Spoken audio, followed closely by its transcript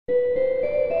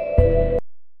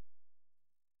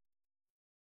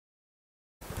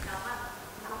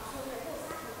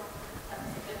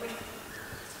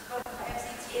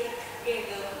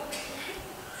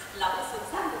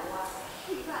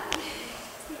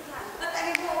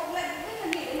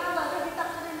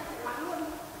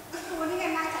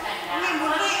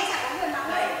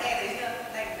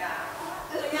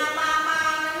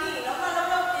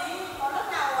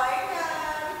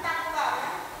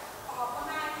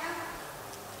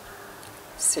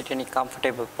Sit in a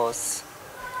comfortable pose.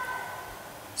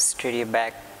 Straight your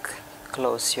back,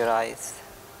 close your eyes.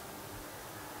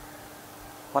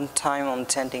 One time I'm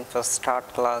chanting for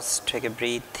start class, take a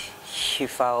breath,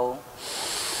 Shifao.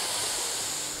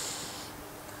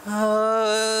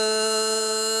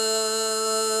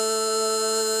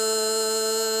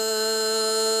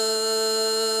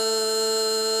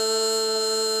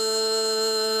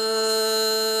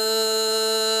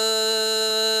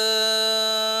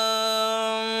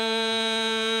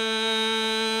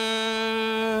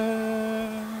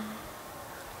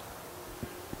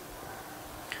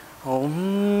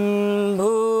 Om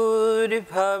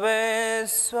Bhurbhave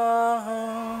Swaha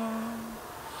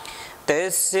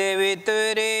Tasya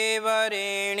Viture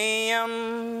Vareniyam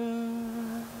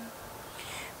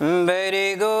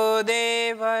Bhargo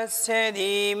Devasya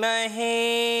Dhimahi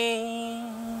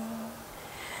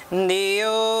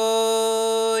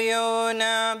Dhiyo Yo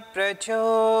Na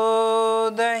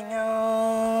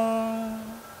Prachodayam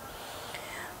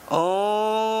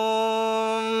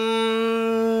Om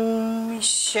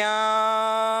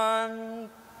Shanti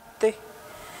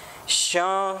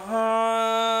Shanti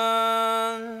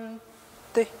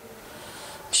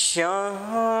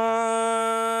Shanti.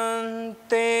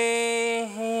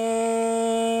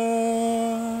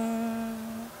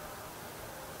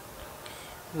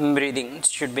 Breathing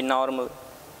should be normal.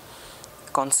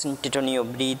 Concentrate on your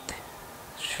breath.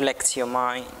 Relax your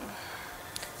mind.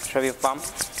 Rub your palm.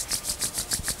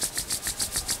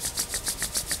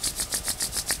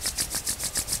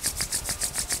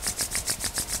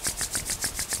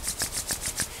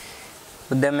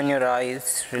 Put them in your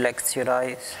eyes, relax your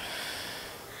eyes.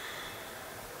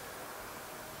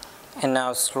 And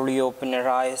now slowly open your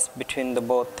eyes between the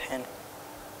both hands.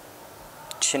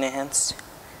 Chin hands.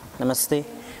 Namaste.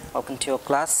 Welcome to your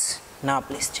class. Now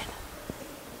please chin.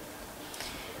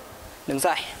 Đứng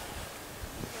dậy.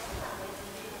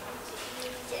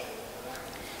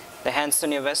 The hands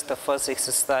on your waist, the first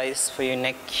exercise for your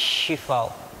neck,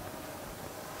 Shifao.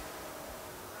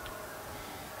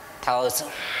 1000.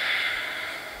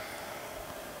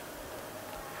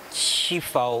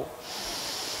 Shifao.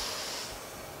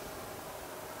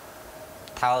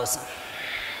 1000.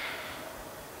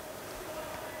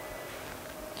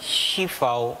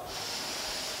 Shifao.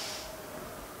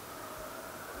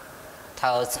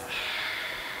 1000.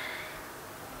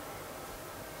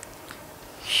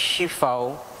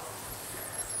 Shifao.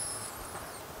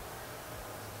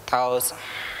 1000.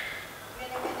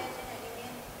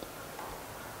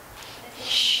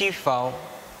 Shifao.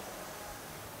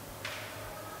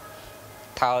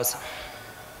 1000.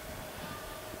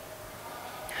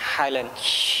 Highland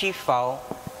Shifao.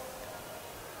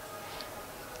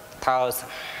 1000.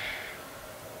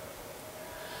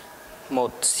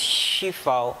 Một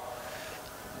Shifao.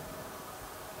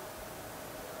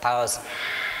 1000.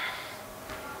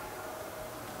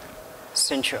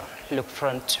 Center, look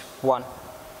front. 1,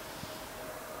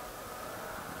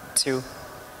 2,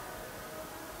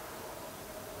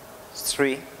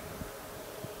 3,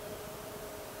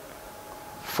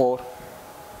 4,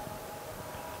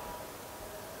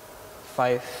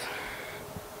 5,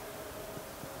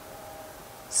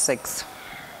 6,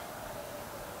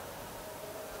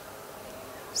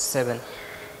 7,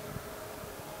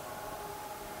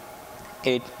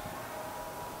 8,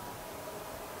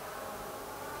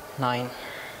 9,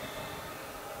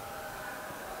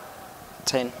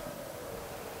 10.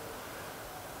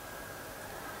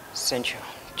 Center,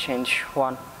 change.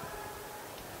 1,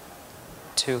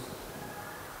 2,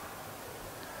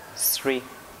 3,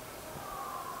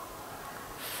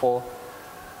 4,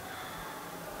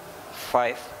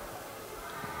 5,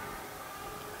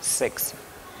 6,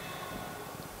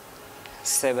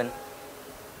 7,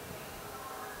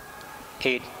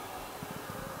 8,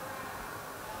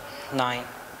 9,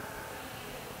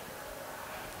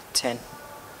 10.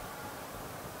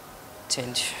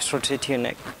 Change, rotate your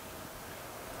neck.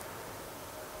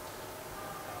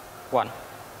 1,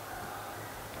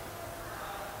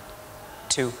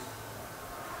 2,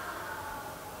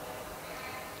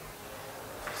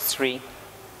 3,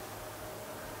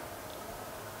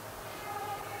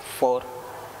 4,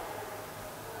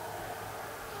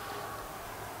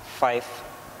 5,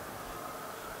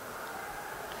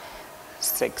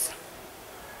 6,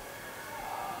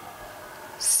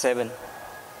 7,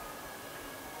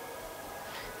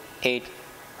 8,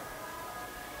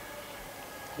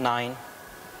 9,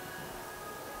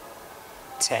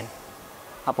 10.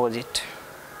 Opposite.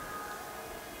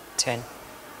 10,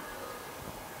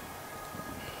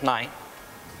 9,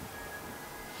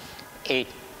 8,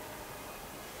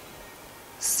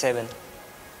 7,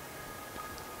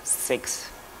 6,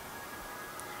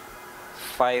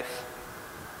 5,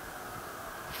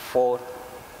 4,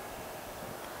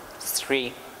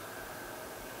 3,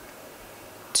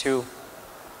 2,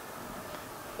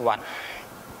 1.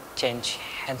 Change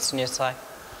hands on your side.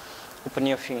 Open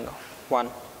your finger.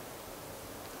 1,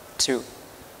 2,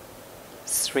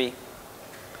 3,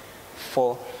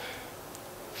 4,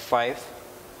 5,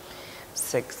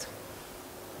 6,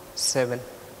 7,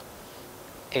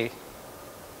 8,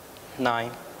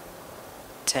 9,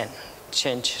 10.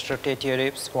 Change, rotate your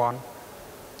hips. 1,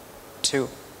 2,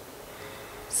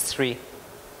 3,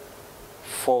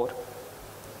 4,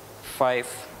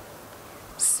 5,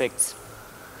 6,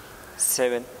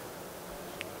 7,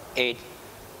 8,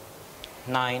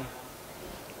 9,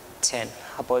 10.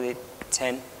 Opposite.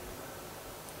 10,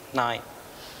 9,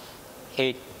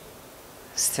 8,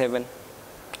 7,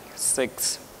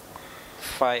 6,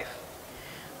 5,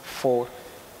 4,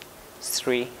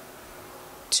 3,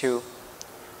 2,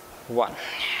 1.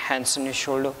 Hands on your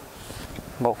shoulder.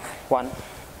 Both. 1,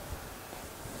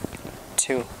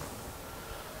 2,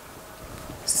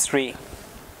 3,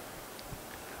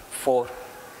 4,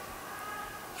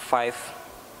 5,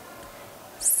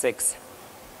 6,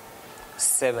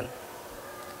 7,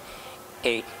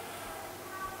 8,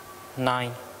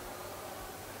 9,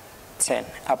 10.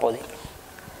 Opposite.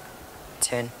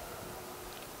 10,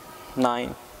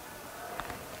 9,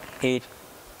 8,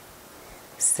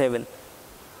 7,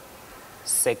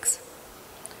 6,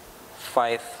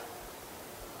 5,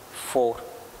 4,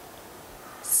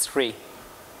 3,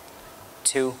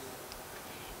 2,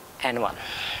 and 1.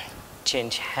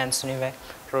 Change hands on your back.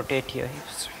 Rotate your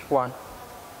hips. 1,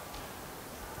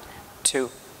 2,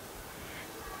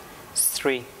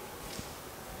 3,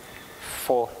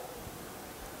 4,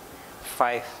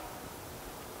 5,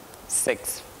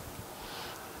 6,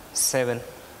 7,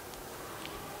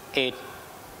 8,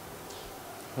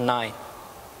 9,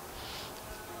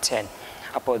 10.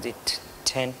 Opposite.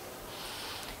 10,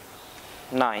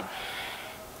 9,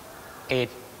 8,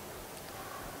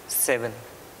 7,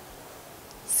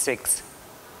 6,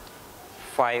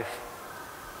 5,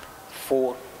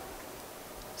 4,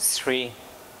 3,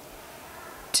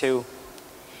 2,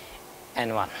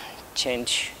 and 1.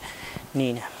 Change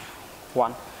knee.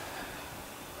 1,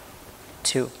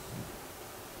 2,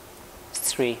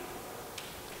 3,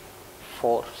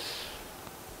 4,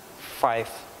 5,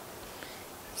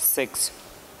 6,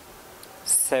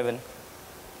 7,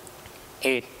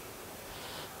 8,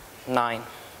 9,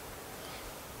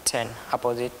 10.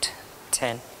 Opposite.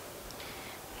 10,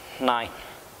 9,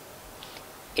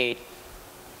 8,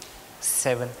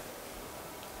 7,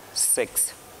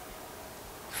 6,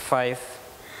 5,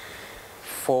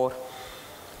 4,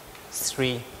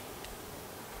 3,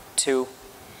 2,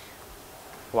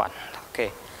 1.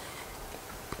 Okay.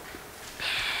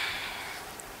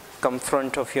 Come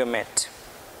front of your mat.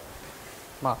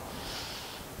 Mark.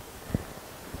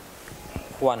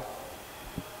 1,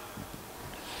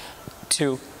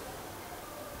 2,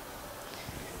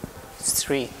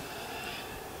 3,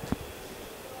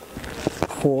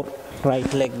 4.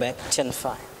 Right leg back. Chin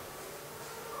 5.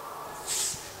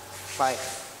 5,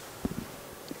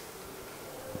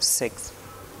 6,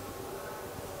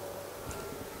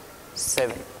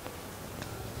 7,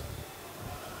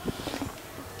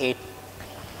 8.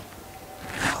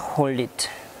 Hold it.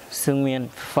 Swing me in.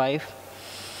 5,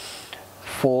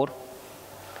 4,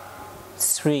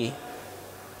 3,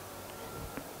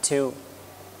 2,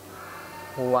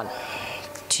 1.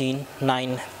 10,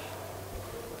 9,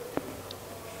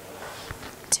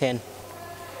 10,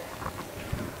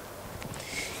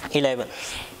 11,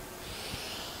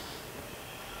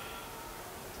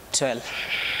 12.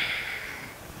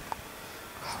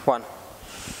 1,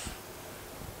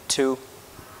 2,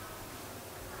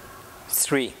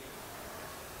 3,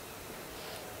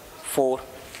 4,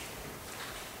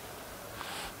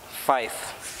 5,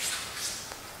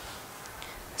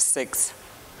 6,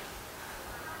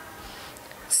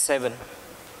 7,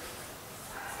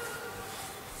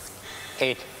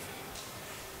 8.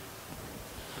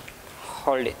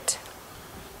 Hold it.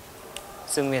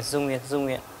 Zoom in, zoom in, zoom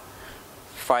in.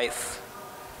 5,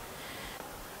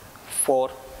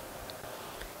 4,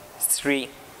 3,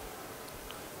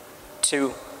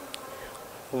 2,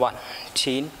 1.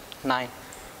 10, 9,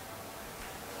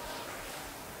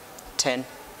 10,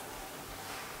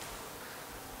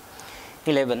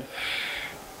 11,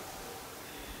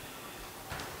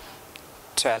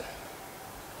 12.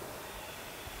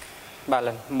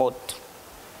 Balance. 1, 2, 3,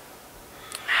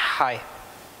 4,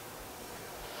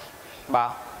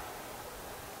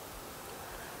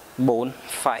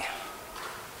 5, 5,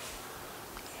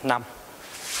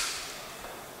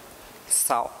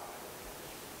 6,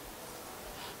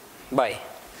 7,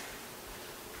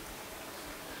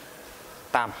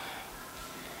 8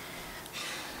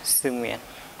 xương miệng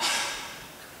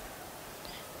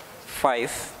 5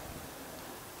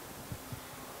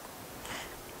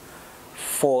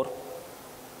 4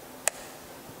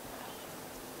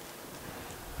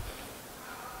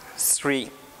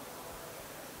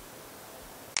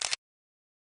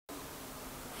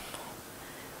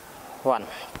 3 1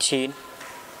 9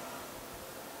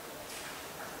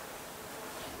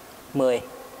 10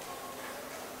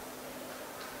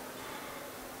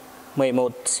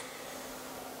 11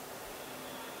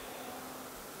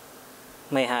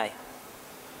 12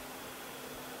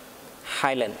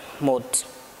 2 lần 1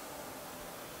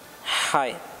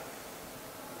 2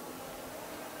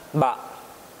 3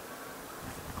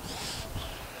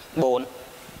 4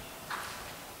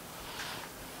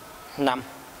 5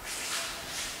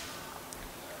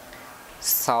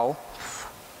 6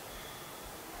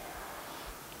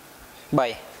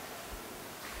 7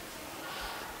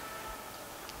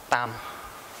 8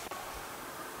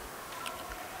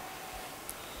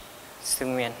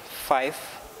 xương miệng 5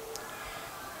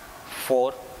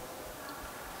 4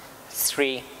 3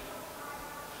 2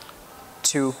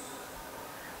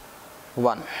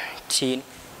 1 9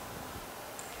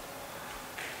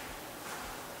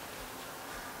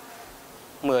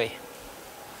 10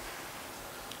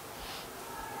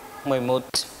 11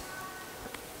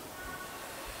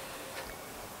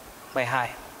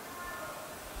 12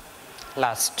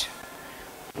 last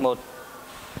 1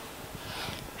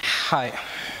 2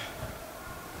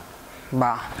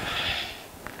 3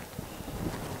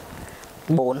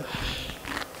 4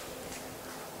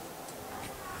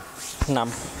 5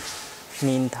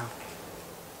 nhìn thẳng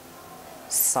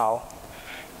 6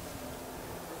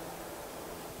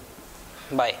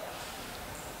 7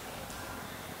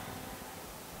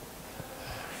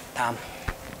 8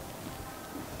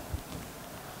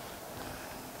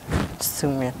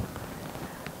 xương miệng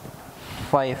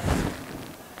 5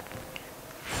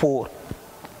 4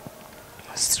 3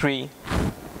 2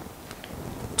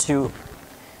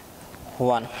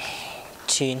 1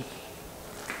 9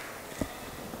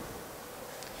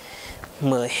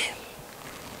 10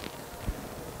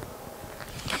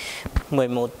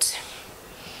 11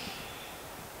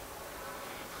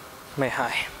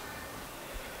 12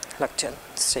 lắc chân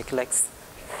shake legs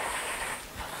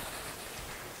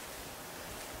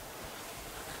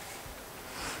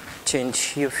change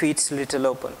your feet little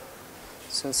open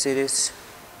since it is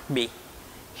B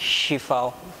shift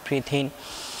out breathe in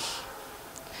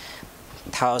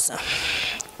 1000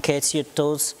 catch your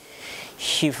toes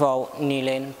shift out knee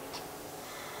lên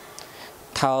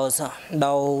 1000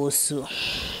 đầu xuống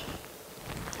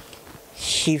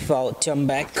shift out jump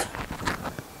back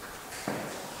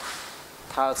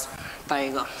 1000 tay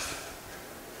gọn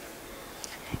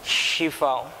shift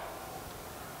out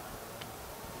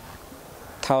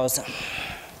 1000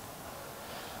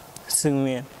 xương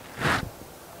miệng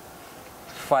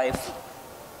 5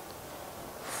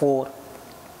 4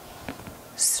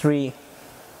 3 2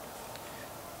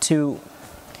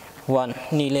 1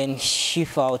 knee lên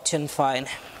shift out chân phải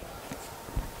này.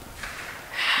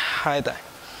 Hai tay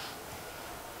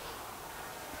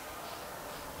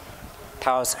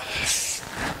 1000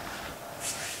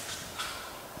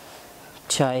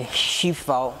 chạy shift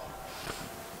vào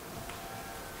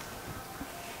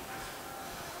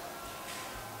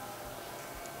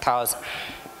 1000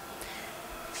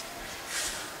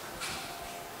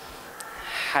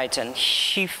 hai chân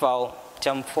shift vào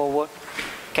jump forward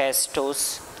catch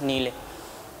toes knee lên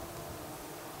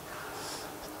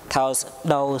 1000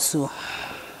 đầu xuống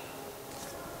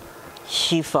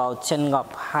shift vào chân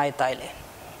ngọc hai tay lên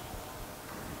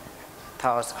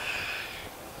 1000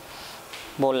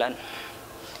 4 lần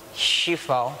shift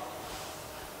vào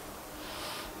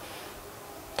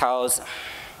 1000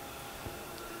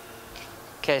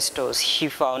 catch toes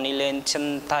shift vào đi lên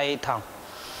chân tay thẳng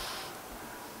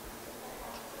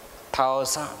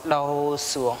 1000 đầu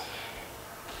xuống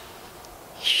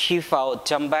shift vào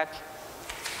jump back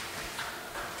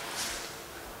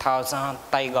 1000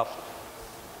 tay gập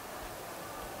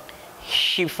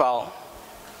shift vào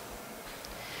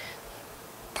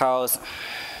 1000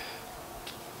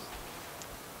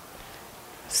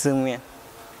 xương miệng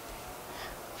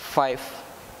 5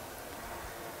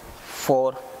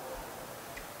 4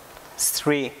 3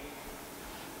 2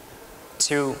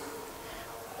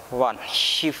 1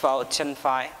 shift vào chân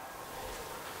phải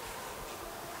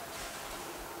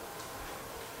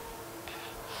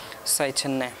xoay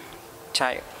chân này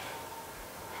chạy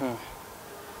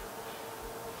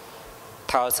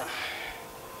 1000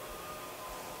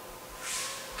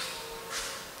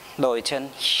 đổi chân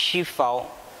shift vào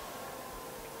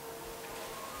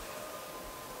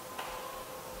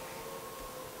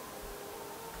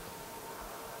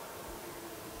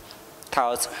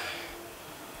 1000.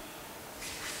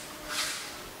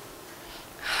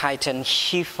 Hai chân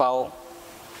hít vào,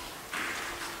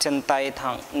 chân tay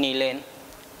thẳng nỉ lên,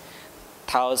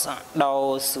 tháo ra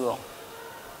đau xuống.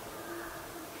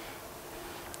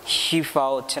 Hít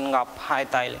vào, chân ngọc hai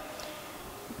tay lên,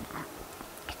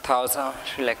 tháo ra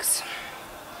relax.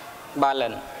 3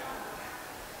 lần.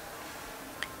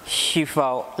 Hít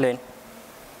vào lên,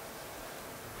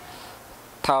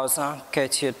 tháo ra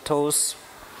catch your toes.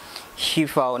 Hít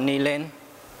vào nỉ lên,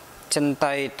 chân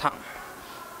tay thẳng,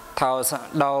 tháo ra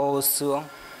đau xuống.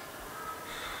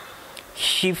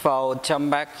 Hít vào jump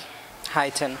back,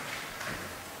 hai chân,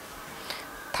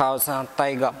 tháo ra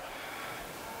tay gập.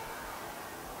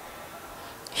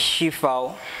 Hít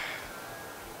vào,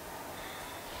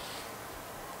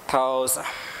 tháo ra.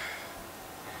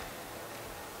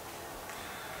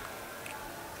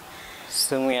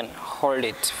 Zoom in, hold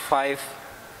it. 5,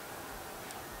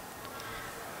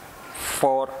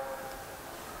 4, 3,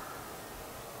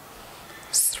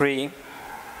 2,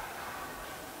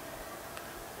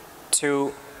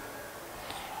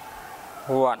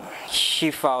 1.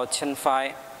 Hít vào chân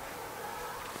phải,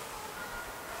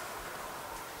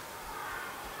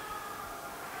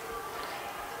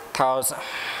 tháo ra.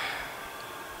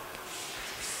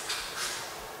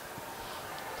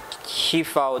 Hít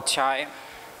vào trái,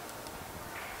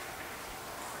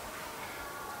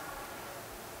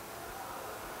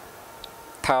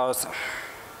 tháo ra.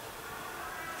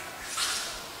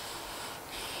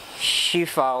 Hít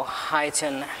vào hai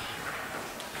chân,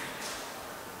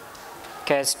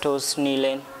 catch toes nỉ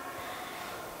lên,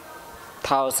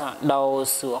 tháo ra đau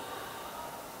xuống.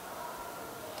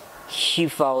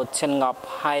 Hít vào chân ngọc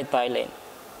hai tay lên,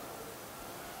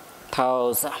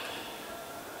 tháo ra.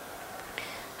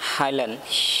 2 lần.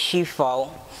 Hít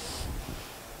vào,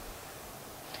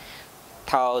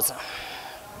 tháo ra.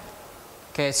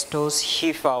 Catch toes,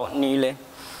 hít vào nỉ lên,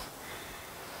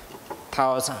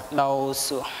 tháo ra đau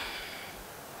xuống.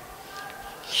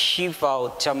 Hít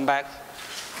vào jump back,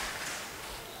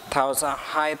 tháo ra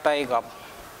hai tay gập.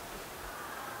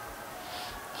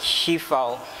 Hít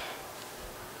vào,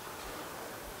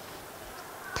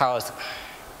 tháo ra.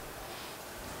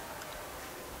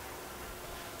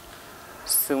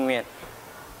 Zoom in.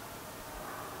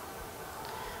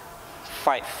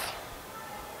 5,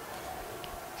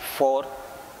 4, 3,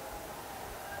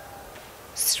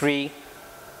 2,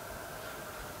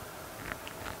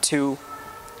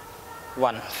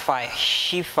 1. 5.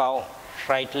 Hít vào,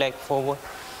 right leg forward.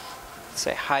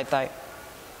 Sẽ hai tay,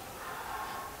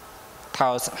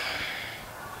 tháo ra.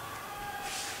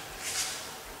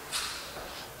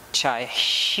 Trái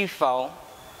hít vào,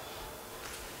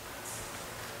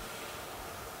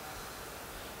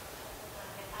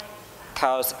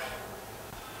 tháo ra.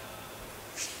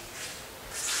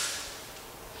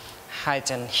 Hai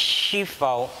chân hít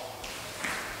vào,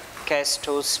 catch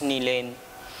toes nỉ lên,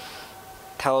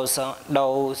 tháo ra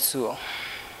đau xuống.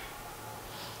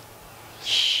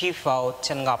 Hít vào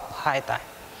chân ngọc hai tay,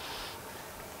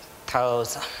 tháo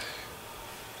ra.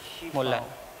 1 lần,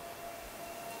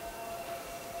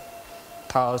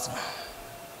 tháo ra.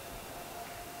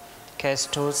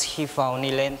 Catch toes, hít vào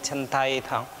nỉ lên, chân tay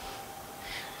thẳng,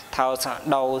 tháo ra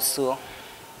đau xuống.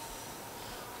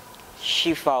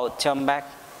 Hít vào jump back,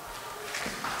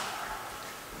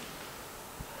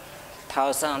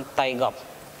 tháo ra tay gập.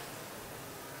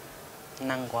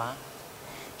 Nặng quá.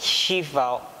 Hít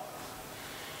vào,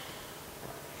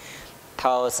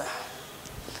 tháo ra.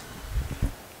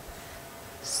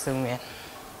 Zoom in. 5,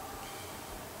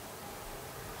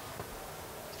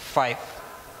 4, 3, 2,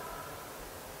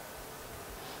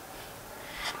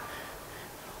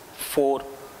 1.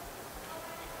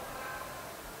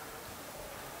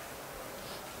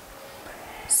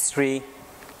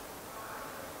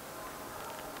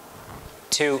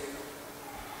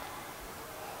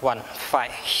 5.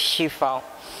 Hít vào,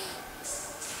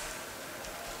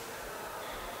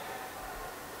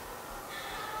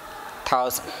 tháo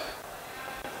ra.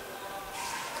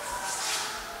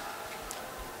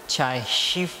 Trái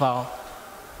hít vào,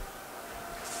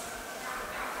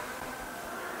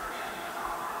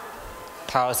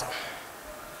 tháo ra.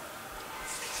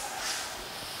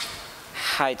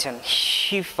 Hai chân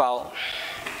hít vào,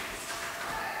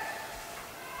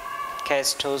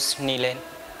 catch toes nỉ lên,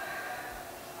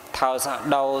 tháo ra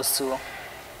đau xuống.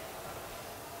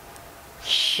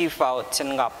 Hít vào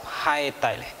chân ngọc hai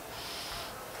tay lên,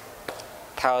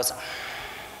 tháo ra.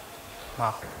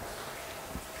 Wow.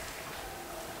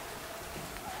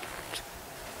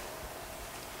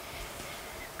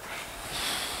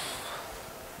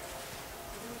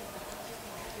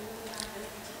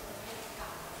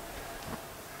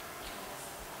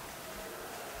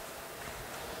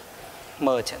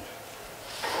 mở chân.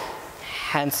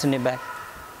 Hands in the back.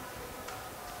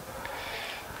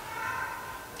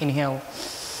 Inhale.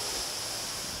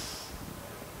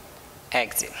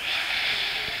 Exhale.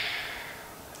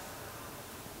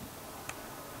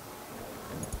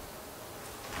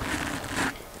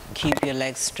 Keep your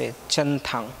legs straight, chân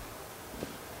thẳng.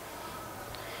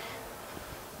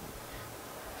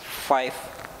 5,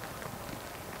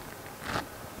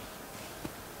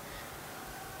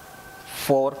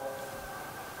 4,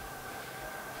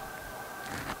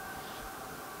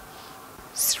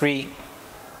 3,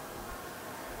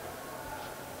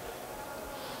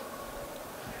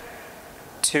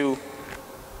 2,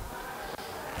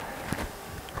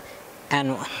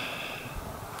 and 1.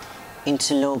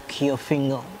 Interlock your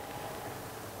finger.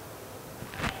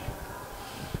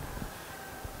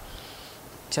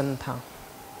 Chân thẳng.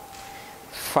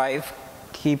 5,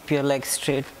 keep your legs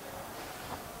straight.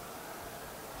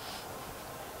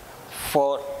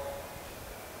 4,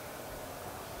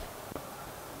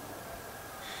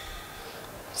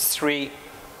 3,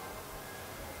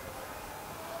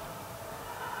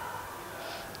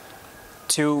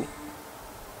 2,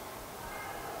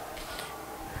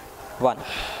 1.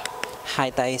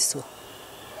 Hai tay xuống.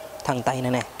 Thẳng tay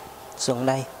này nè. Xuống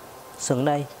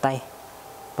đây, tay.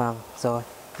 Vâng, rồi,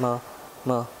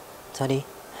 mở, ra đi.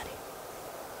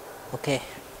 Ok.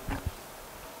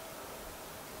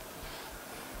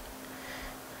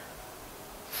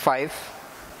 5,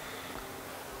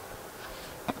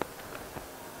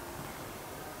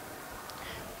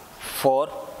 4,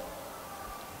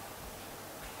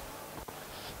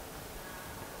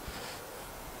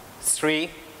 3,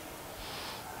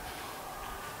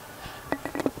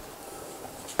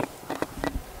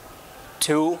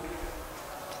 2,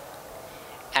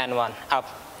 and 1. Up.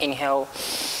 Inhale.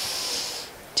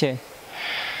 Trên.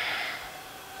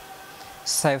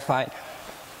 Side fight.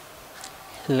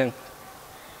 Lưng.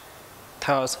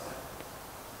 Thở.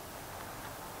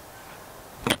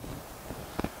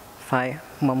 Phải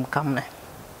mông cong này.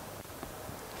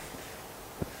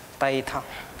 Tay thẳng.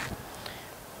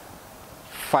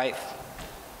 5,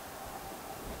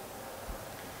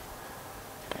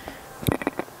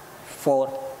 4,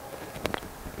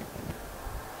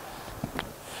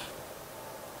 3,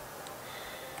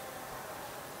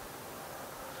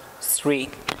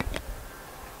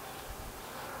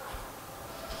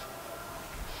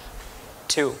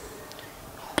 2,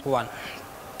 1.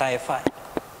 Tay phải.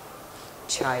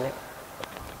 Trái lên.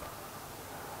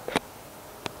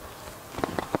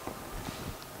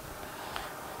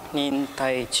 Nhìn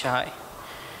tay trái.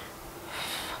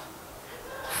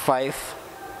 5,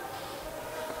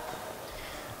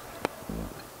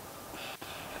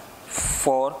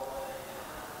 4.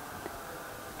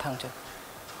 Thẳng chân.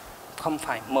 Không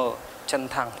phải mở chân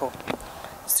thẳng thôi.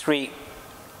 3,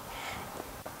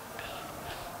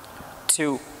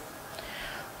 2,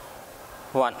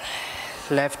 1.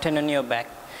 Left hand on your back.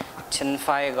 Chân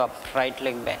phải gập, right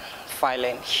leg bend. Phải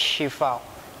lên, shift out.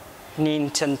 Nhìn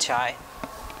chân trái.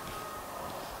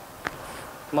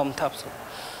 Mông thấp xuống.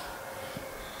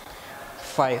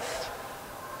 5,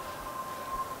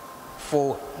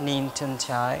 4. Nhìn chân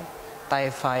trái. Tay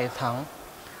phải thẳng.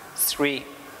 3, 2,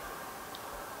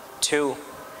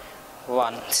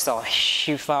 1. So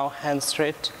shift out, hand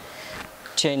straight.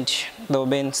 Change đổ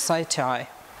bên side trái.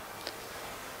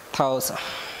 Thở ra.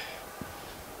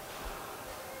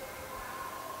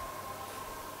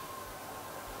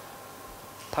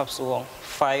 Thấp xuống.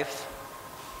 5,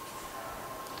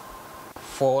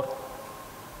 4, 3,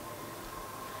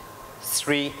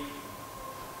 2,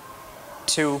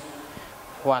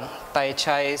 1. Tay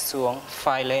trái xuống,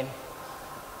 phải lên.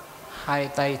 Hai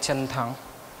tay chân thẳng.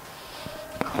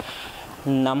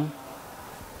 5,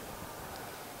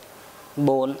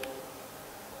 4,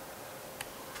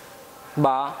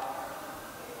 3,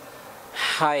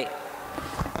 2,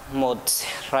 1.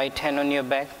 Right hand on your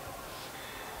back.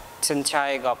 Chân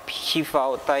trái gập, hít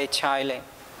vào, tay trái lên.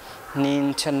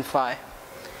 Nhìn chân phải.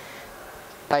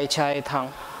 Tay trái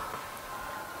thẳng.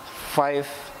 5,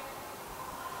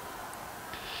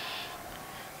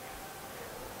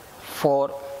 4, 3,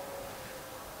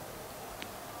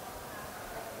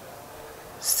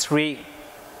 2,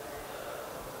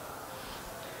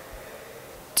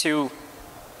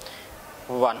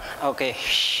 1. Ok,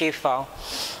 shift vào.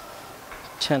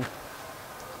 Chân.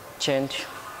 Change.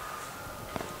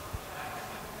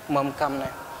 Mông cong này.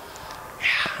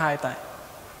 Hai tay.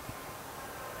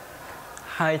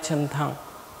 Hai chân thẳng.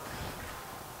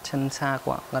 Chân xa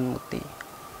quá, gần một tí.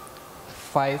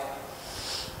 5,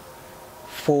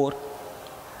 4, 3,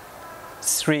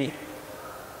 2,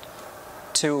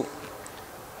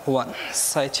 1.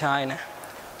 Side trái này.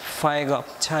 Phải gập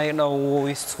trái đầu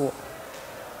gối xuống.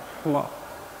 Mở.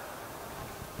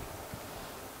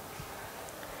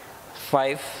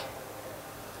 5,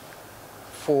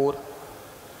 4,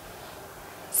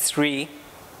 3,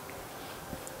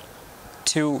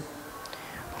 2,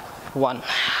 1.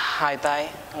 Hai tay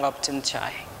ngập chân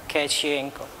trái. Catch your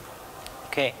ankle.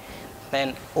 Okay.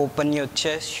 Then open your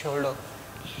chest, shoulder.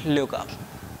 Look up.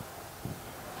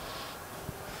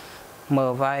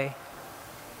 Mở vai.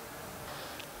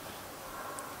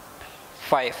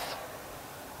 5,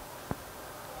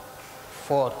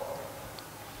 4,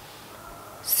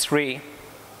 3,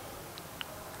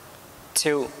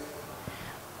 2,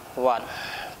 1.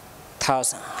 Tháo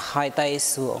ra. Hai tay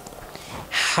xuống.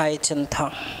 Hai chân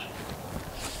thẳng.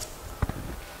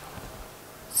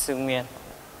 Giữ nguyên.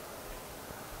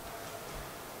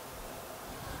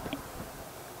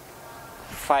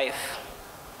 5,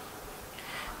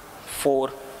 4,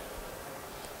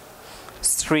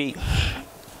 3,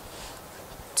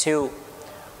 2,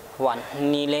 1.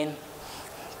 Knee lên.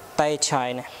 Tay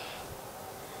trái này.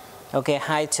 Ok,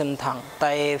 hai chân thẳng,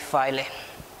 tay phải lên.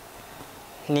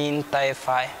 Nhìn tay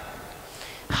phải.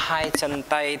 Hai chân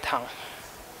tay thẳng.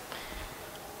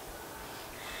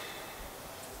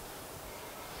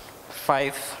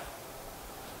 5,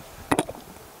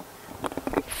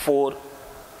 4,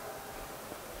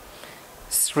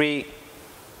 3,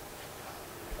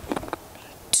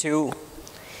 2,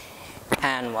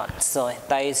 and 1. Rồi,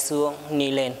 tay xuống,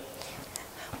 knee lên.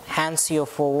 Hands your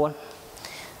forward.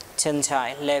 Chân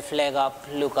trái, left leg up,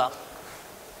 look up.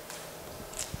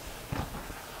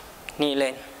 Knee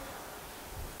lên.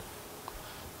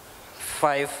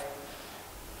 5,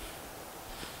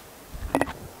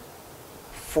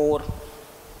 4,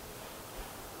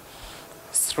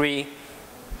 3,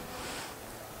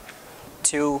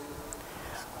 2,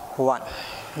 1.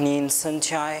 Nhìn sân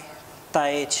trái,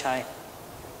 tay trái.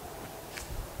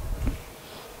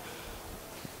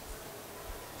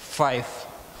 5,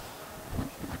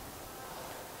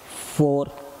 4,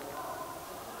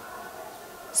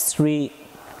 3,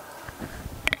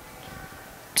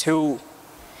 2,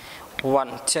 1.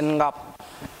 Chân gập.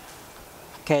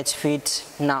 Catch feet.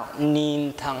 Nào,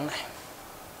 nhìn thẳng này.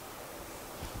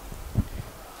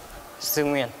 Giữ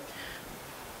nguyên.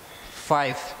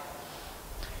 5,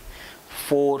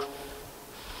 4,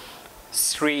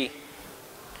 3,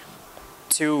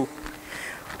 2,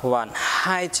 1.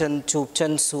 Hai chân chụp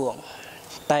chân xuống.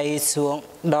 Tay xuống,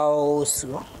 đầu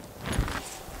xuống.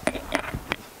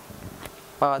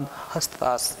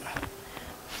 Padhastasana.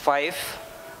 5,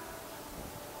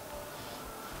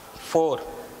 4,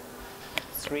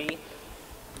 3,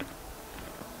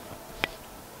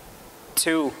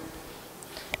 2,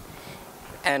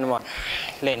 and 1.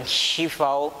 Lên hít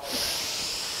vào.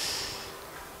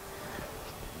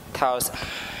 Tháo ra.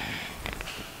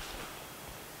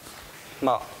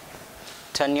 Mở.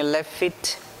 Turn your left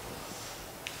feet.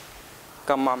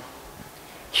 Come on.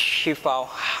 Hít vào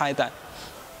hai tay.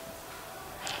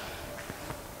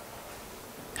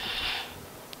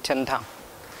 Chân thẳng.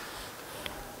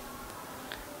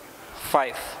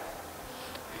 5,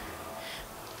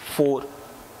 4,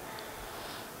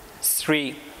 3,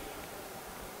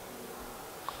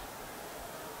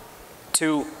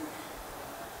 2,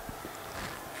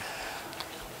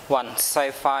 1.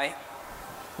 Sai phải.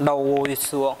 Đầu gối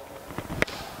xuống.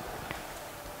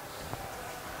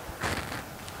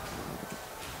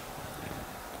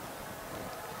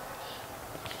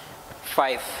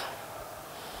 5,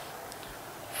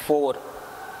 4,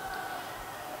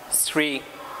 3,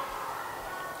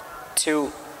 2,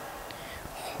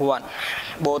 1.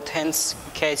 Both hands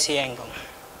catch the ankle.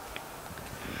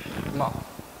 More.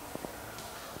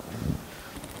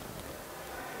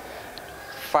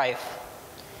 5,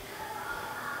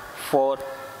 4,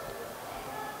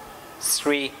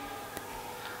 3,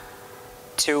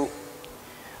 2,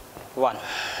 1.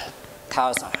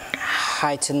 Tháo ra.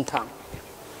 Hai chân thẳng.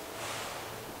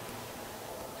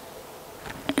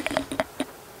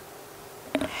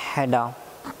 Head down.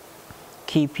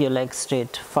 Keep your legs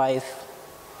straight. 5,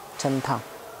 chân thẳng.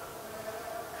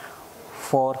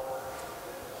 4,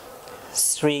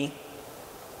 3,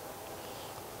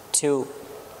 2,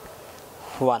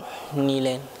 1. Knee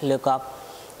lên. Look up.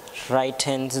 Right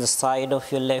hand to the side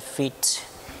of your left feet.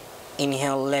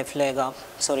 Inhale, left leg up.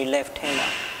 Sorry, left hand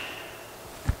up.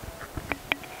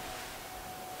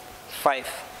 5,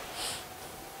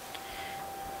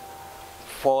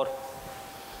 4,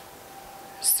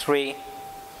 3,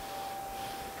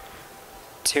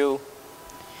 2,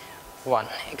 1.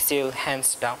 Exhale,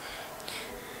 hands down.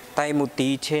 Tay một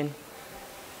tí trên.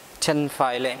 Chân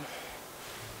phải lên.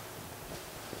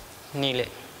 Knee lên.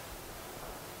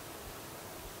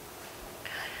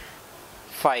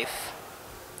 5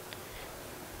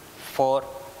 4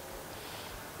 3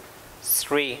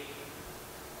 2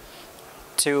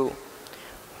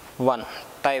 1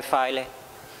 tay phải lên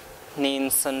nhìn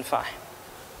sân phải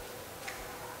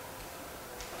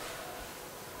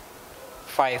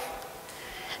 5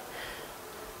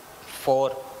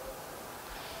 4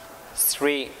 3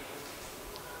 2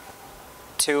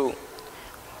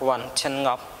 1 chân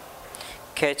ngọc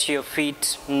catch your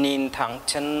feet nhìn thẳng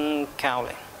chân cao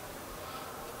lên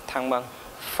thẳng bằng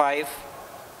 5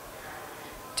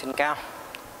 chân cao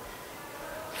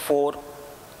 4 3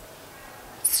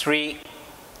 2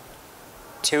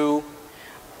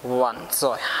 1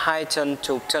 rồi hai chân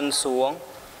chụp chân xuống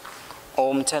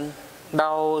ôm chân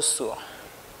đau xuống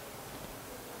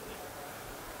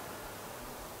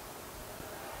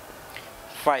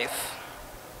 5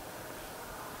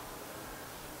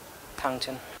 thẳng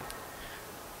chân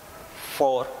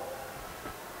 4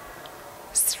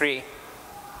 3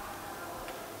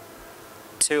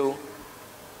 2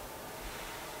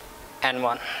 and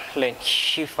 1 lên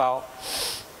hít vào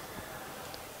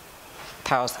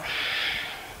thao ra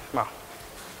vào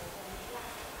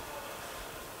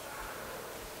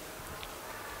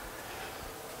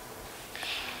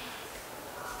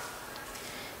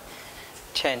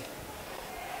 10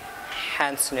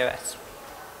 hands near us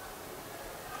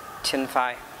chin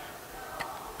phải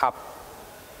up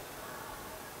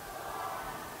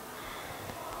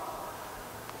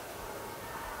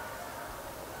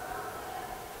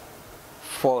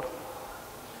 4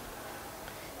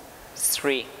 3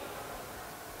 2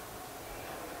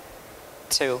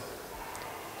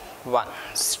 1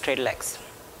 straight legs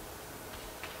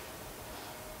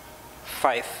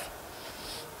 5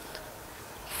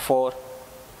 4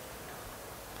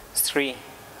 3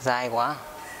 dài quá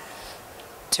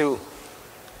 2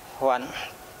 1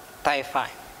 tay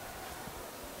phải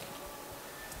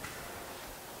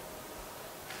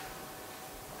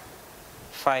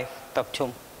 5 tập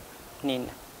trung nhìn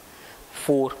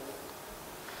 4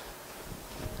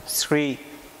 3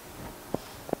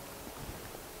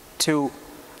 2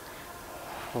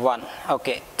 1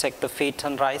 okay take the feet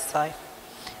on right side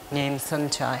nhìn sân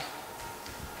trái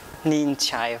nhìn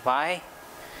trái vai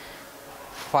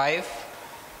 5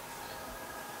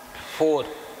 4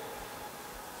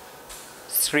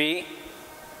 3 2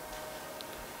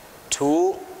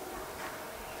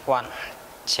 1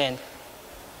 change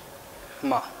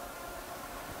mở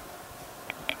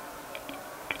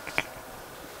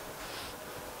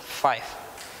 5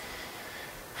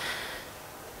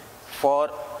 4 3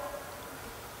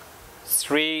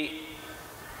 2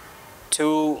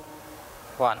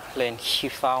 1 lên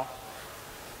hít vào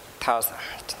thao ra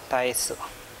tay sửa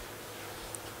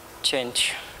change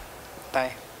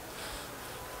tay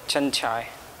chân trái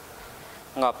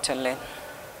ngọc chân lên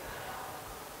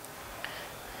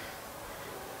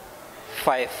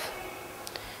 5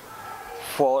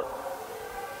 4 3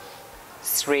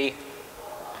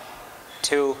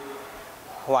 2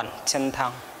 1 chân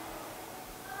thẳng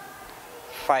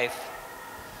 5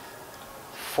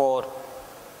 4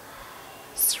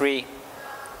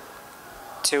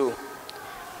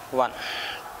 3 2 1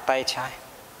 tay trái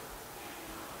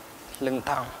lưng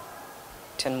thẳng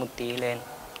chân một tí lên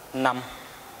 5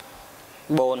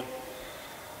 4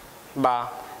 3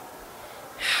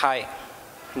 2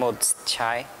 1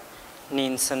 trái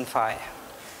nhìn sân phải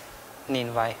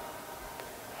nhìn vai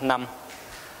 5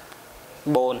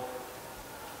 4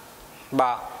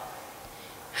 3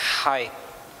 2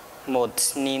 1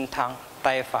 nhìn thẳng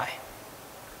tay phải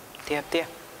tiếp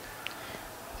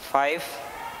 5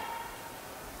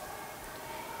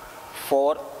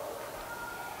 4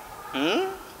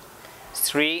 3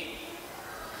 2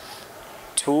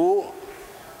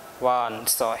 1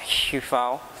 rồi hít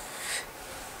vào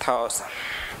thở ra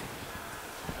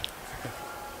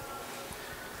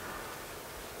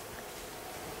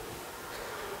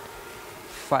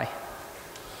 5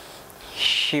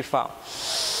 hít vào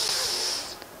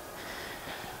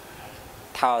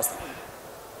thở ra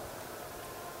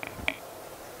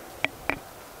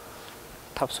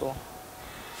thấp xuống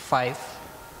 5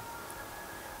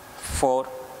 4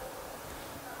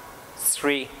 3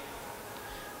 2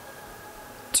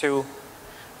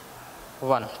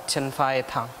 1 chân phải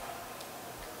thẳng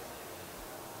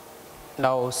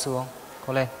đầu xuống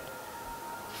cố lên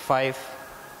 5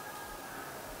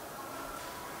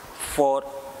 4 3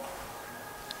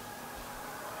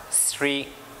 2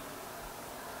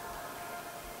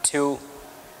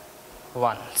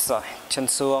 1 rồi chân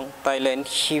xuống tay lên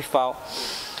hít vào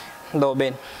đổ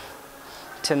bên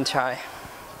chân trái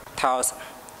thao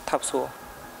thấp xuống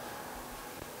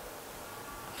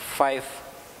 5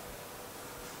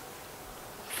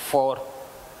 4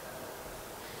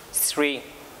 3,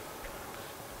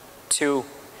 2,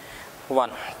 1.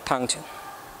 Thẳng chân.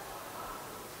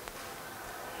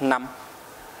 5,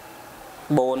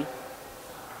 4,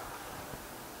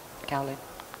 cao lên.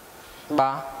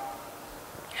 3,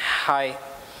 2,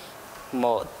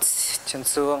 1. Chân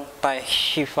xuống, tay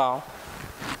hít vào,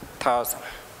 thở ra,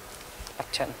 đặt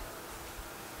chân.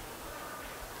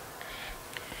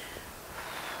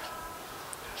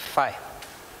 5,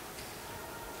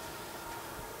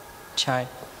 trái,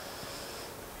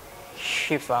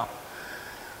 hít vào.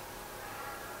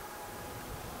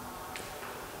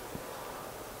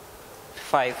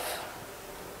 5,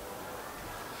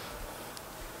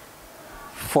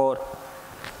 4,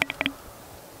 3,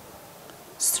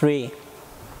 2,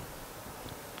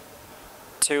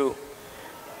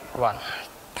 1.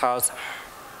 Thở ra.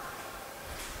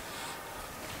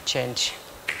 Change.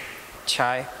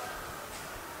 Trái,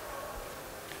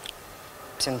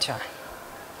 chân trái,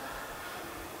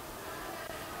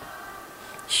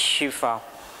 hít vào,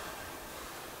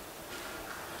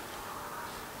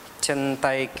 chân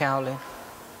tay cao lên.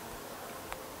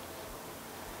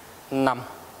 5,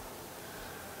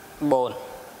 4,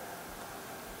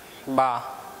 3,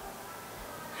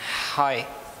 2,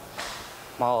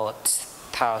 1.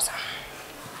 Thở ra.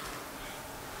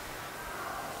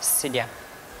 Sit down.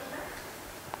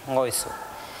 Ngồi xuống.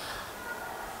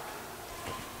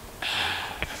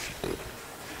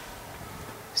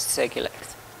 Shake your legs.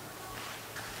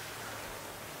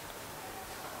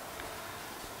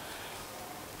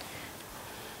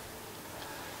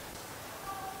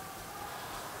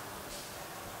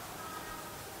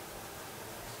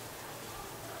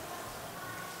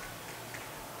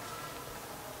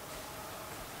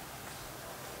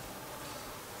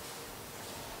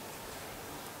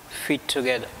 Feet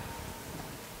together.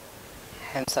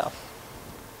 Hands up.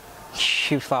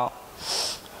 Shift out.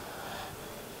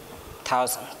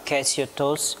 1,000. Catch your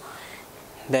toes.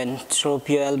 Then drop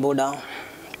your elbow down.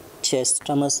 Chest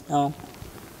thumbs down.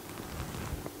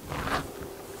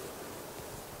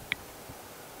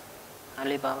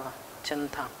 Alibaba. Chân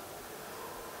thẳng.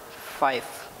 5,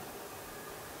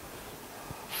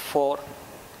 4,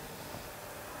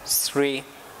 3,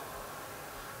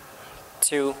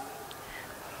 2,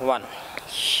 1.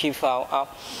 Shift out up.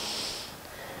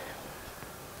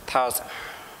 1,000.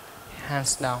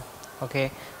 Hands down.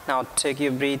 Okay. Now take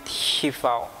your breath. Shift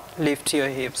out. Lift your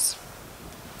hips.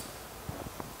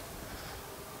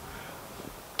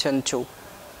 Chân trụ.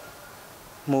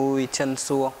 Mũi chân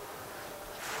xuống.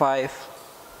 5,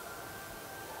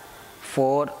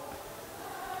 4,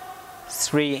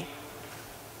 3,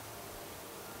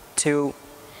 2,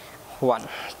 1.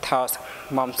 1,000.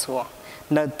 Mông xuống.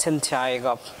 Nâng chân trái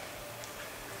gập.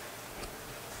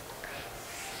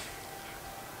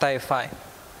 Tay phải.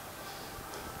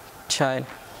 Trái.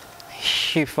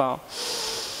 Hít vào.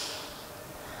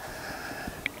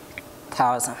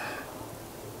 1,000.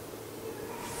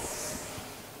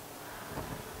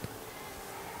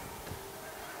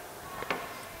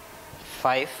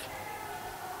 5,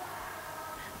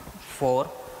 4,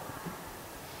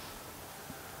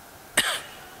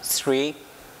 3,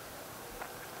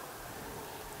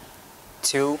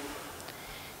 2,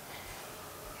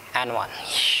 and 1.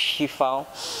 Hít vào.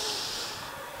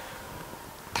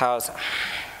 1,000.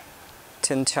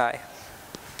 Chân trái.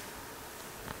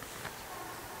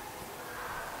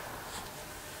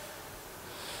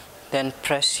 Then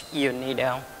press your knee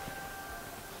down.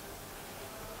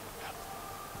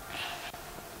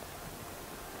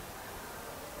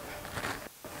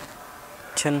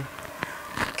 Chân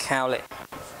cao lên.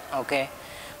 Okay.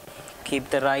 Keep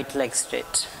the right leg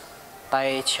straight.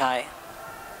 Tay trái.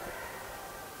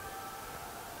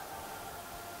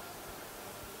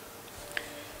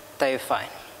 Tay phải.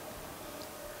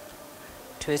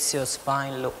 Twist your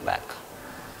spine, look back.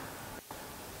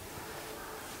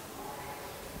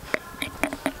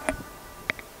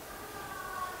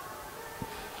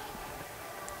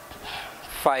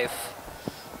 Five,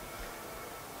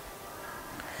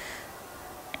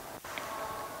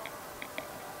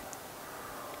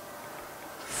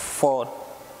 4,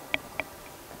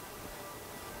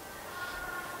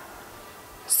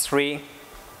 3,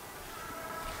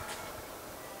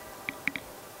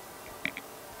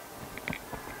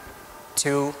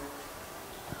 2,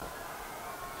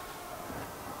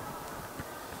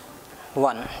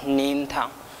 1. Nín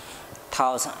thẳng.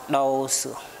 1,000. Đầu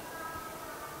xuống.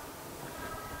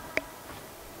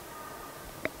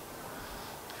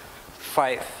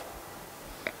 5,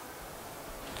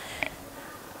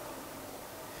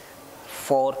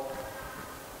 4,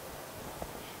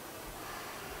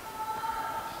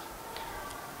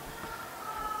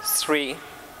 3,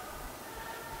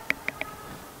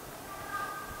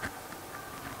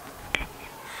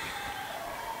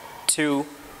 2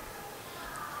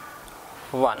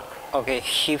 1. Ok,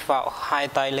 hít vào, hai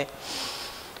tay lên,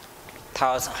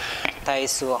 tháo ra, tay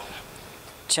xuống,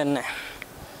 chân này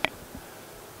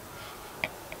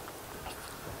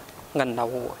gần đầu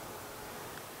gối.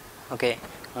 Ok,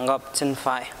 gập chân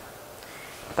phải,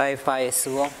 tay phải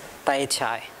xuống, tay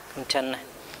trái, chân này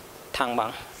thẳng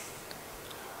bằng.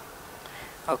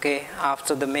 Ok,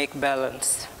 after the make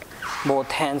balance,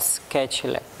 both hands catch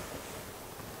leg,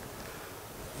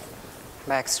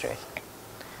 back straight,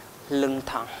 lưng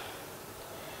thẳng.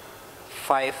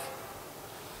 5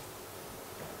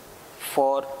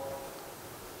 4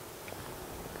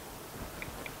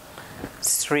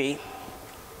 3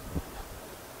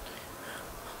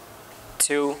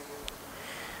 2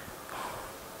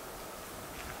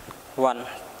 1.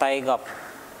 Tay gập.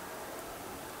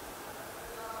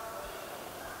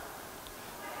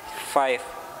 5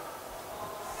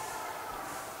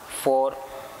 4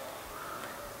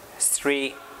 3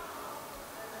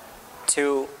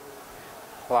 2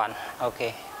 1. Ok,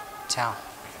 chào.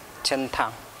 Chân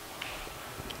thẳng.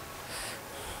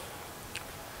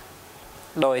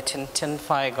 Đôi chân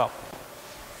phải gập.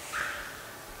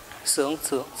 Xuống.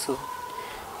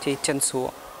 Thì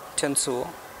chân xuống.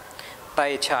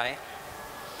 Tay trái.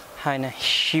 Hai này,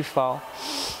 hít vào.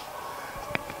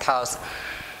 Tháo ra.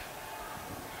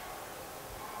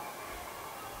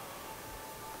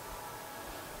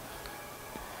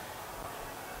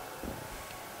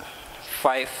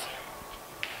 5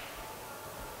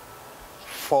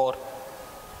 4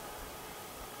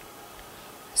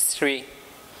 3 2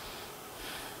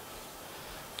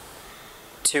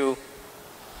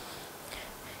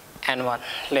 and 1.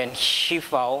 Lên hít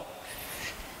vào,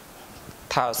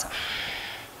 tháo ra.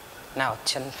 Nào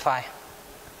chân phải.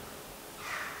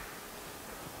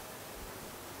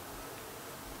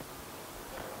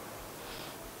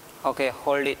 Ok,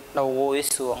 hold it, đầu gối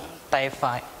xuống, tay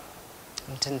phải,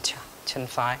 chân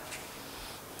phải,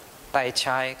 tay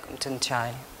trái cũng chân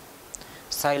trái,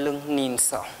 xoay lưng nhìn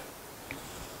sau.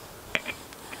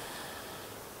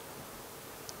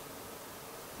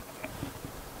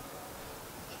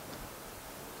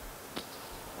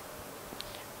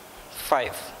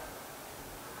 Five,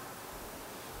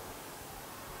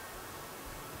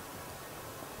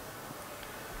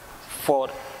 4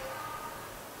 3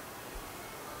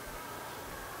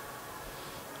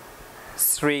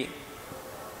 2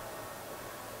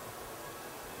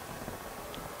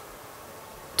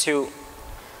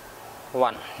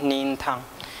 1. Nhìn thẳng,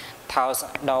 tháo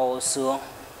đầu xuống.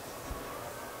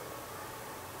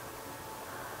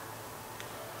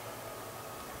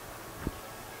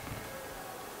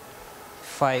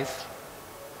 5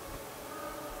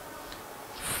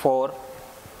 4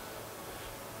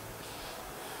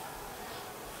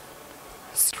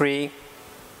 3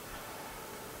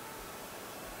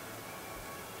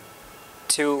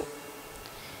 2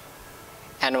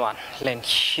 and 1. Lên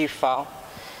hít vào,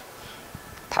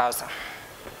 tháo ra.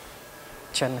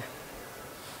 Chân này,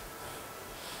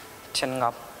 chân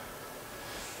ngọc,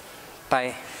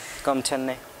 tay cầm chân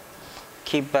này,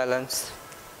 keep balance.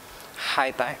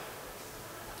 Hai tay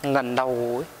gần đầu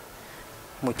gối,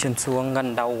 một chân xuống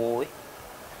gần đầu gối.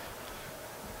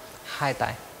 Hai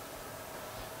tay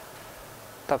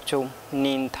tập trung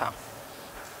nhìn thẳng.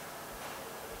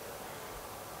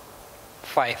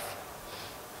 5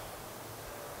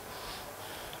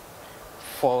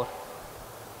 4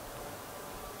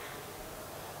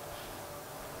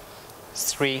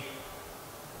 3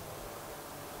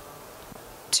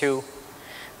 2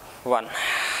 1.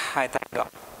 Hai tay gập,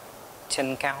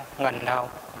 chân cao gần đầu.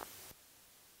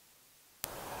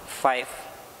 5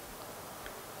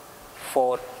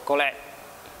 4 cố lên.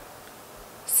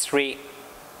 3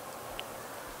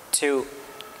 2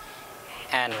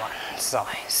 and 1. Rồi,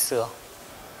 sướng.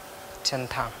 Chân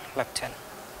thẳng, lật chân.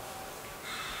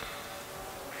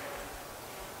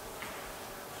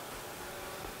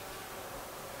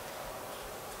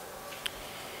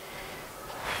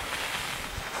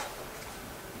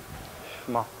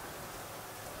 Một.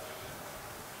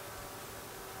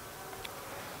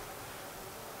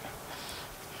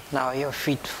 Now your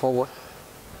feet forward.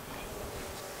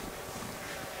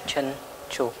 Chân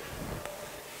trụ.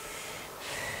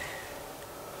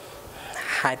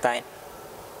 Hai tay.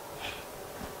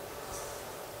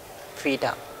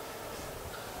 Feet up.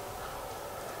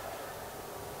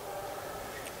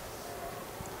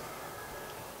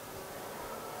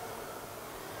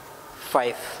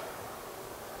 Five,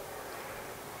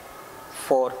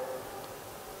 4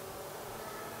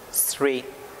 3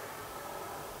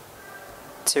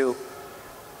 2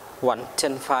 1.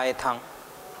 Chân phải thẳng.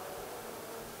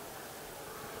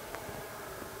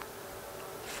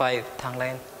 5 thẳng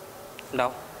lên.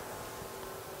 đâu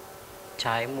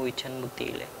trái mũi chân một tí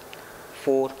lên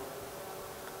 4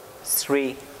 3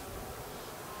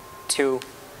 2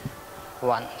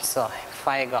 1 rồi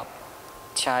phai gập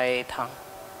trái thẳng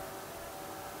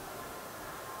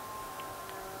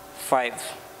 5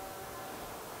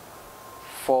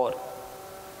 4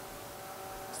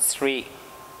 3 2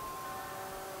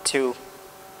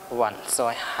 1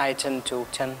 rồi hai chân trụ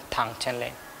chân thẳng chân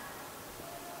lên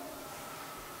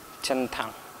chân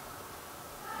thẳng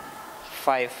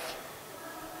 5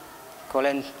 cố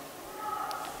lên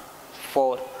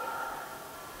 4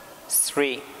 3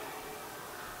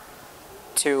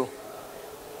 2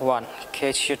 1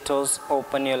 catch your toes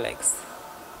open your legs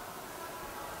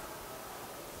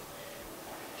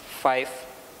 5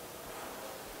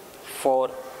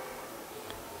 4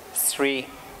 3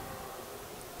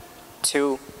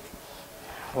 2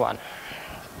 1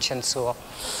 chân xuống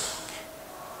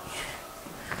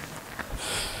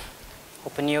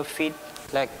open your feet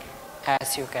like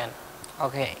as you can.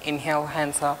 Okay, inhale,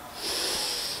 hands up.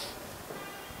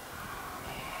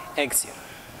 Exhale.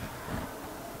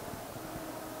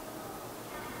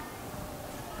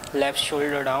 Left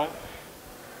shoulder down.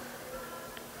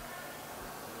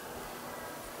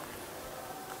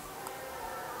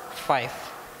 Five,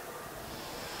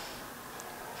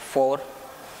 4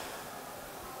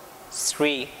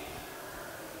 3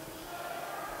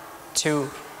 2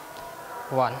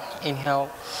 1 inhale,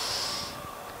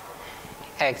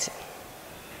 exhale.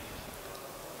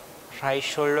 Right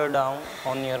shoulder down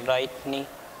on your right knee.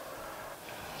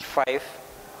 5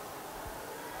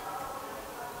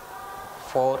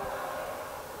 4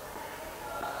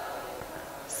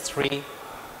 3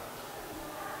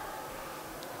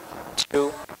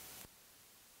 2.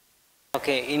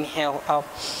 Okay, inhale up.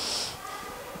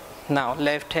 Now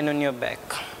left hand on your back.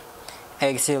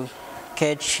 Exhale,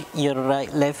 catch your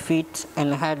left feet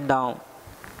and head down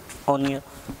on your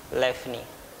left knee.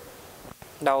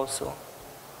 Đau xuống.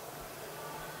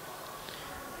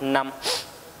 5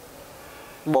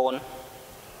 4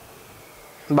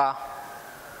 3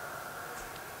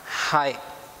 2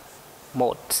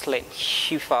 1 lên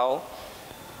hít vào.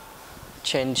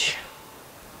 Change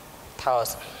thở.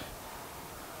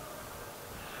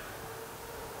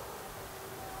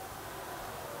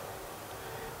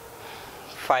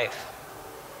 5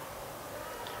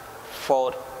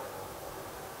 4 3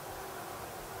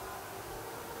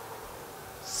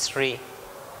 2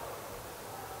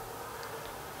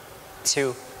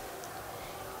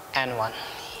 and 1.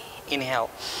 Inhale,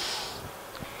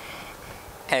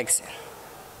 exhale.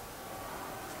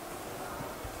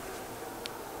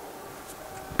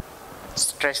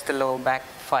 Stretch the lower back.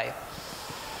 5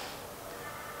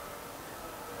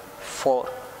 4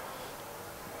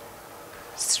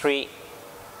 3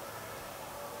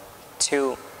 2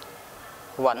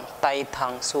 1. Tay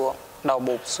thẳng xuống, đầu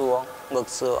bụp xuống, ngực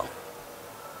xuống.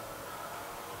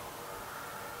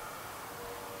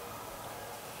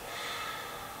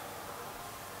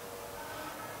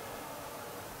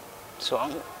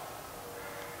 Xuống.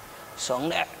 Xuống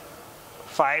đấy.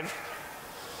 5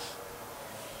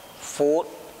 4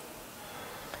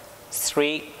 3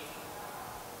 2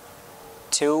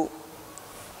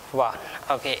 1.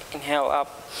 Okay, inhale up.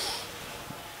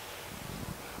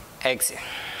 Exhale.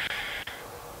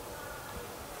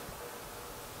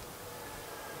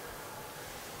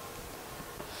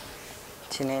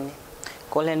 Trên lên đi.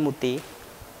 Cố lên một tí.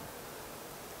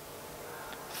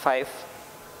 5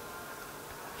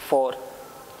 4 3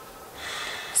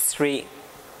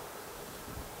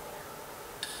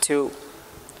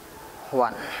 2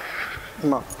 1.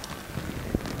 Mở. 5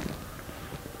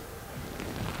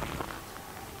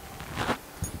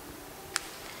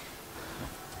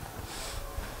 4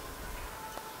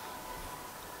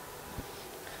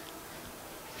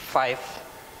 3 2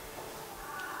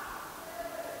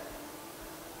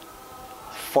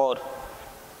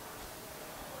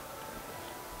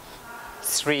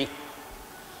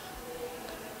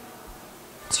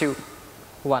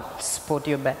 1. Support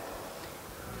your back.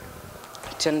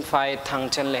 Chân phải thẳng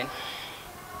chân lên.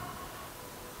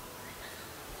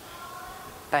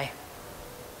 Tay.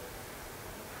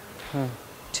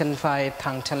 Chân phải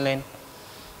thẳng chân lên.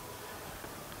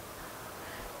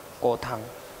 Cổ thẳng.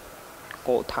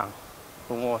 Cổ thẳng.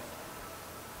 Đúng rồi.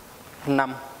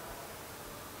 5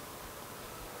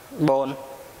 4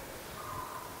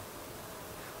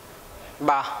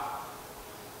 3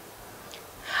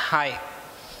 2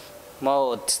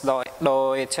 1.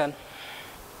 Đôi chân.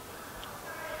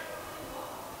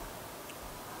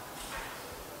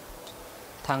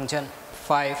 Thẳng chân.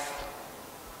 5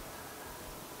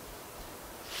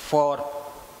 4 3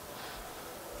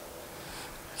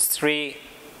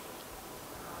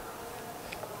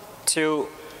 2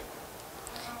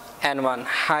 and 1.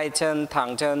 Hai chân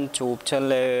thẳng chân, chụp chân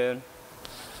lên,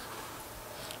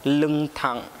 lưng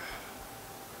thẳng.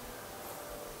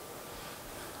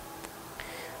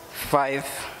 5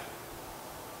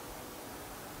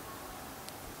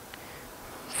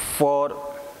 4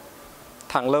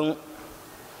 thẳng lưng.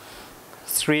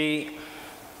 3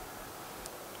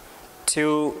 2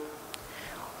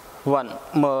 1.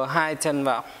 Mở hai chân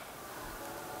vào.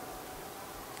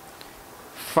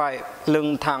 5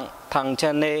 lưng thẳng, thẳng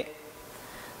chân đi,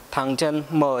 thẳng chân,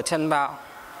 mở chân vào,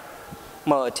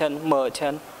 mở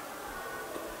chân,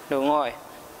 đúng rồi,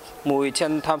 mũi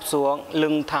chân thấp xuống,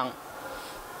 lưng thẳng.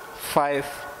 5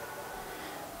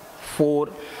 4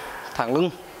 thẳng lưng.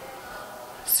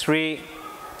 3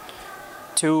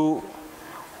 2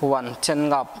 1. Chân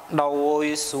gập, đầu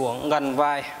gối xuống gần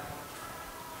vai.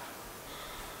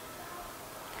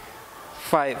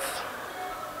 5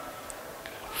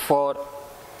 4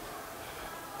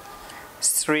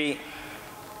 3 2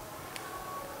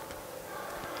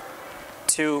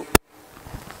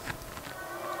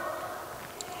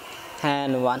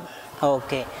 and 1.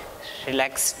 Okay,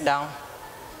 relax down.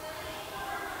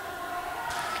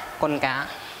 Con cá.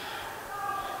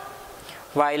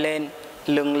 Vai lên,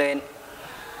 lưng lên,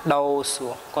 đầu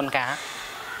xuống, con cá.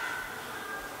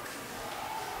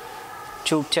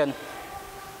 Chụp chân.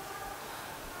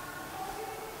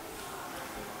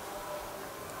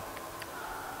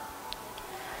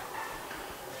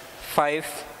 5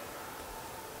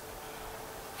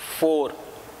 4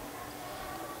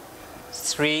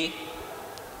 3 2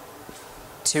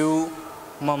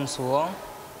 mông xuống,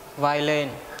 vai lên,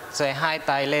 rồi hai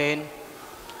tay lên,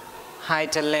 hai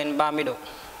chân lên 30 độ.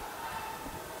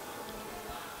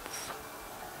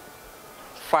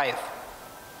 5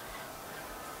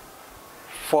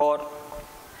 4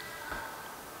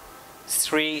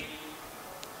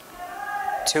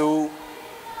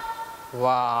 3 2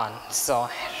 1. Rồi,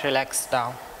 relax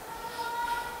down.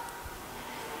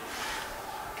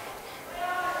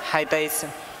 Hai tay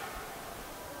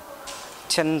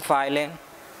chân phải lên,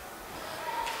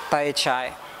 tay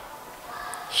trái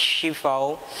hít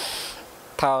vào,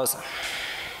 thở ra.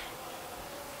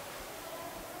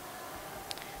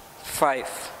 5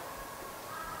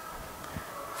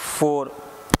 4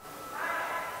 3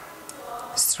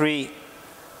 2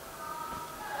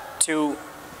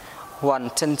 1.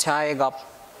 Chân trái gập,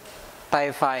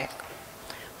 tay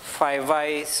phải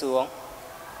vai xuống.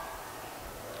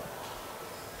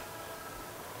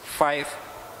 5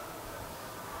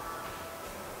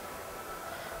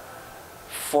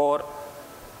 4 3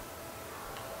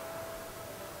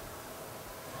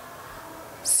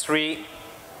 2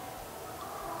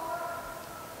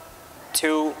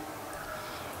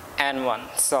 and 1.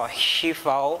 Rồi, hít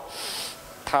vào,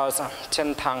 thở ra,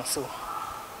 chân thẳng xuống,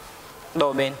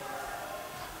 đổ bên.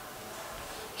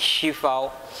 Hít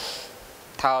vào,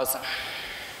 thở ra,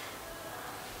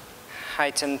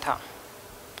 hai chân thẳng.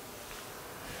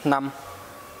 5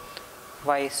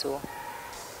 vai xuống.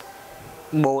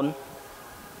 4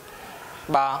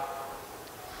 3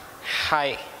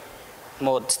 2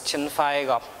 1. Chân phải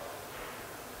gập.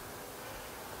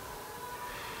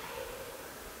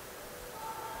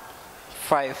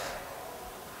 5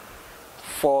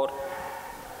 4 3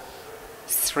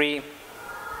 2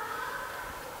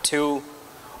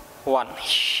 1.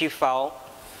 Hít vào,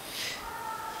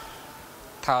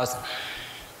 thở ra.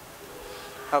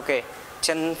 Ok,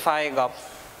 chân phải gập,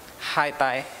 hai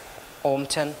tay ôm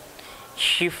chân,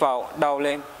 hít vào, đầu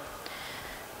lên.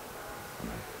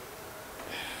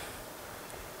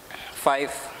 5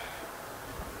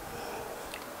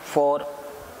 4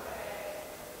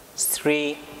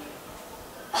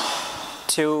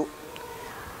 3 2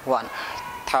 1.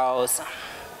 Thở ra.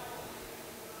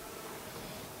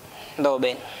 Đổ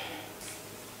bên.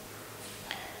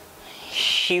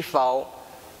 Hít vào.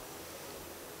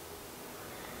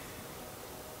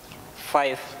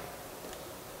 5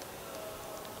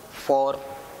 4 3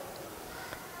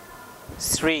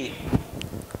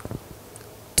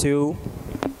 2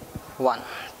 1.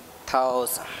 Thở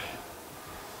ra.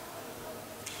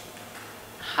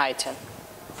 Hai chân.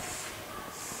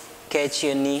 Catch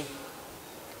your knee.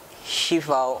 Hít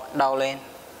vào, đầu lên.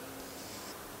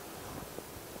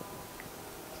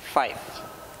 5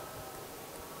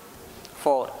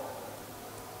 4 3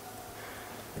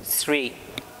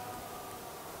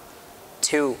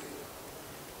 2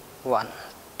 1.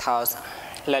 Thở ra.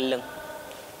 Lên lưng.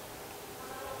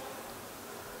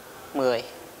 10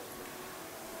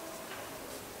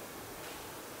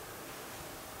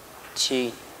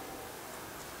 9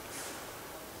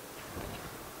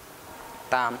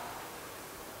 8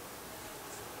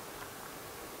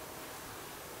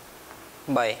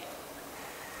 7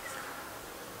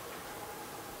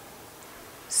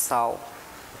 6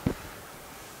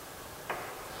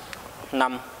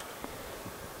 5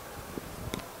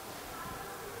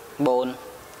 4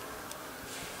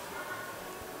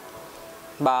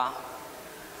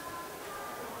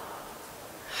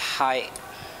 3 2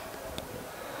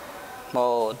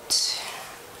 1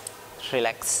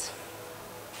 relax.